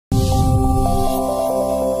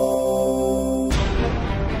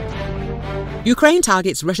Ukraine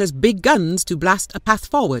targets Russia's big guns to blast a path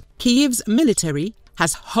forward. Kyiv's military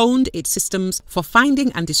has honed its systems for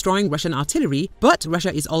finding and destroying Russian artillery, but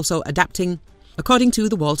Russia is also adapting, according to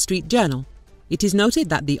the Wall Street Journal. It is noted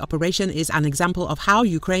that the operation is an example of how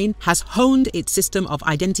Ukraine has honed its system of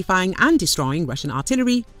identifying and destroying Russian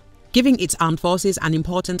artillery, giving its armed forces an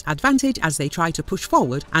important advantage as they try to push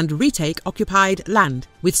forward and retake occupied land,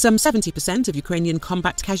 with some 70% of Ukrainian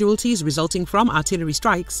combat casualties resulting from artillery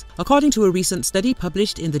strikes, according to a recent study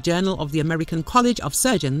published in the Journal of the American College of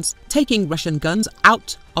Surgeons. Taking Russian guns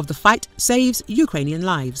out of the fight saves Ukrainian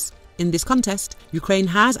lives. In this contest, Ukraine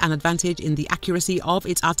has an advantage in the accuracy of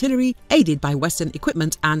its artillery, aided by Western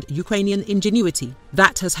equipment and Ukrainian ingenuity.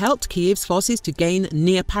 That has helped Kyiv's forces to gain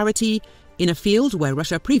near parity in a field where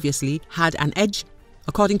Russia previously had an edge,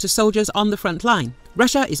 according to soldiers on the front line.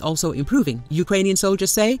 Russia is also improving, Ukrainian soldiers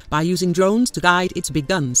say, by using drones to guide its big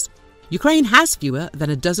guns. Ukraine has fewer than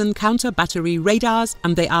a dozen counter-battery radars,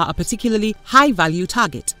 and they are a particularly high-value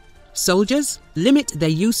target. Soldiers limit their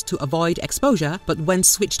use to avoid exposure, but when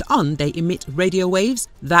switched on, they emit radio waves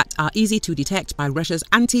that are easy to detect by Russia's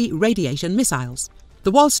anti-radiation missiles.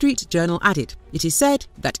 The Wall Street Journal added, "It is said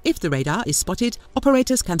that if the radar is spotted,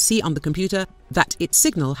 operators can see on the computer that its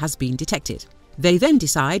signal has been detected. They then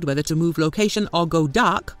decide whether to move location or go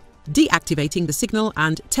dark, deactivating the signal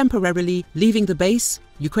and temporarily leaving the base,"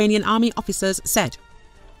 Ukrainian army officers said.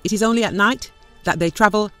 It is only at night that they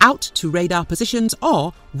travel out to radar positions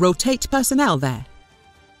or rotate personnel there.